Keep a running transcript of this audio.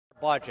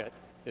budget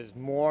is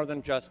more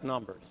than just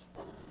numbers.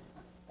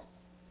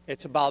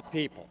 It's about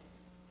people.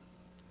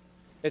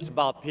 It's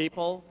about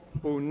people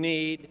who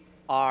need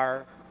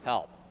our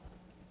help.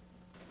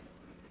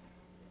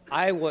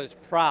 I was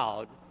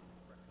proud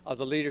of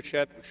the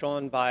leadership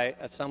shown by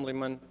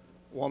Assemblyman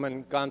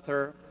woman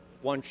Gunther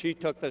when she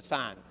took this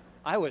on.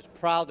 I was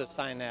proud to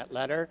sign that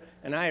letter,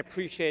 and I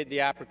appreciate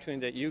the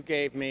opportunity that you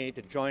gave me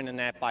to join in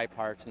that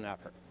bipartisan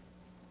effort.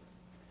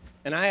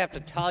 And I have to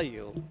tell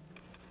you,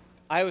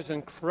 I was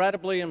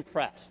incredibly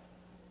impressed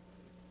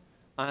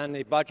on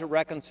the Budget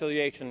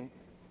Reconciliation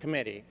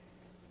Committee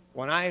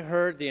when I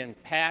heard the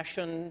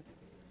impassioned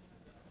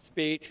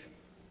speech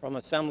from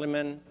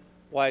Assemblyman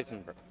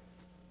Weisenberg,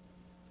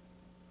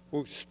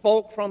 who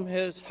spoke from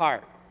his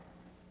heart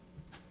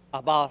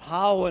about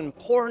how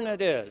important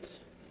it is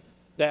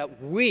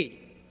that we,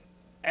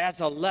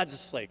 as a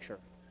legislature,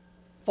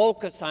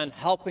 focus on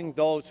helping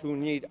those who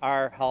need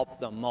our help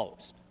the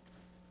most.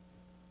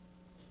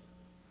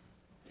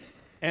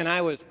 And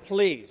I was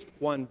pleased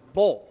when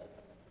both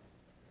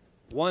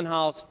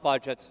one-house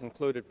budgets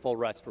included full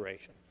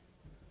restoration.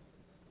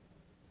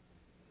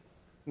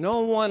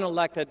 No one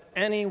elected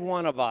any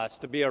one of us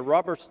to be a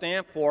rubber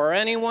stamp for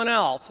anyone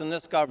else in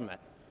this government.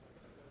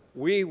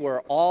 We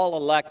were all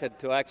elected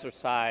to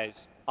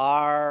exercise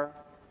our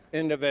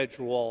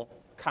individual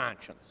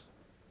conscience.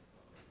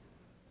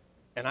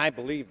 And I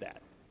believe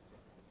that.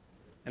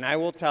 And I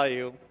will tell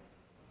you,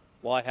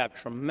 while I have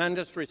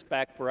tremendous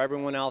respect for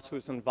everyone else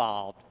who's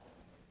involved,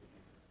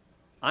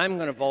 I'm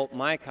going to vote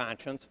my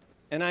conscience,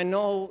 and I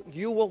know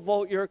you will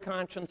vote your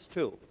conscience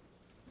too.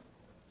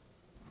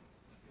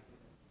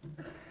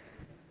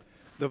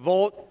 The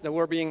vote that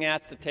we're being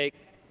asked to take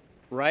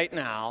right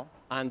now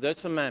on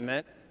this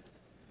amendment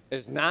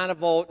is not a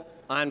vote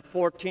on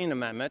 14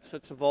 amendments,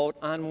 it's a vote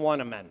on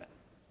one amendment.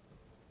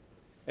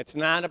 It's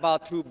not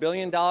about $2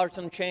 billion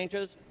in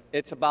changes,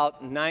 it's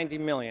about $90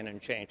 million in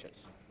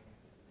changes.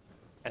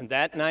 And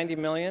that $90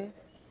 million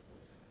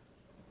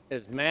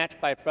is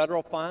matched by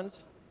federal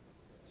funds,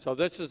 so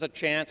this is a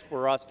chance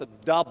for us to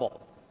double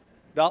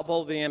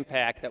the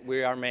impact that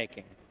we are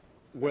making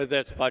with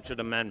this budget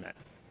amendment.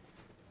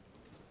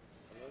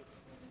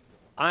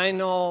 I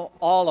know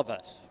all of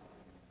us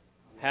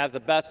have the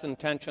best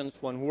intentions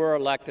when we're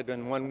elected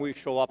and when we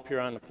show up here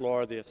on the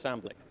floor of the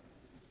Assembly.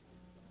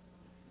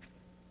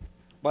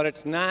 But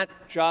it's not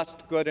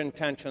just good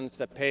intentions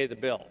that pay the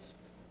bills.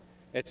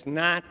 It's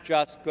not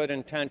just good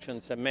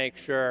intentions that make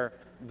sure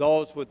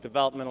those with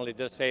developmentally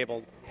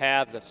disabled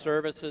have the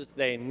services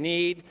they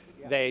need,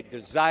 they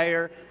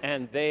desire,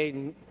 and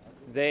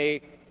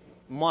they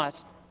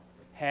must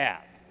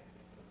have.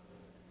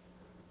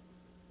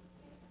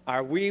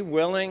 Are we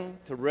willing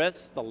to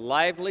risk the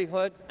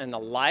livelihoods and the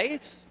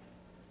lives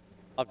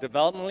of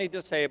developmentally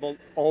disabled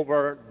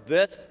over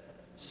this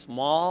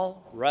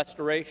small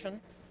restoration?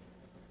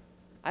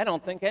 I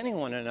don't think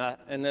anyone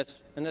in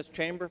this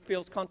chamber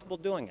feels comfortable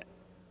doing it.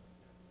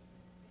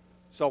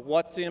 So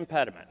what's the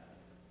impediment?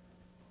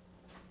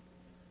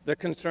 The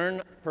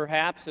concern,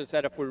 perhaps, is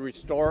that if we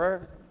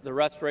restore the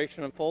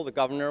restoration in full, the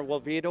governor will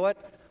veto it.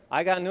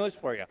 I got news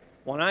for you.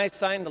 When I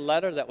signed the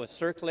letter that was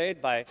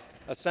circulated by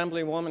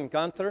Assemblywoman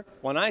Gunther,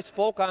 when I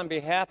spoke on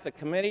behalf of the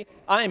committee,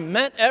 I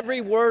meant every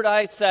word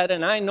I said,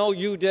 and I know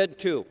you did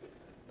too.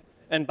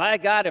 And by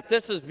God, if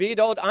this is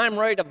vetoed, I'm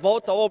ready to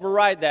vote to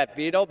override that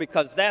veto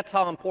because that's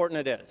how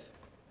important it is.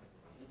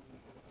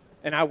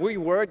 And are we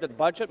worried that the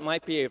budget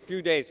might be a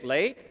few days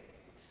late?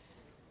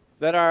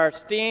 That our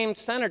esteemed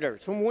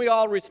senators, whom we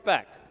all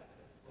respect,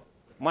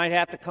 might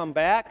have to come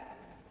back?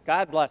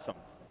 God bless them.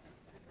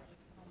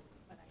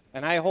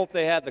 And I hope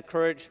they have the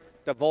courage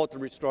to vote to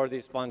restore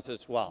these funds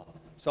as well.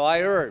 So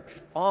I urge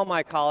all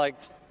my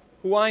colleagues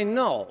who I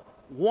know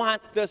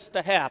want this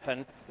to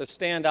happen to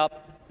stand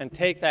up and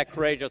take that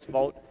courageous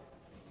vote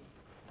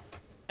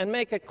and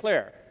make it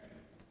clear.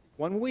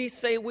 When we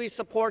say we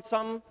support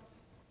something,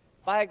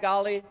 by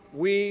golly,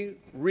 we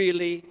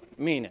really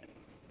mean it.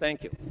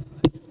 Thank you.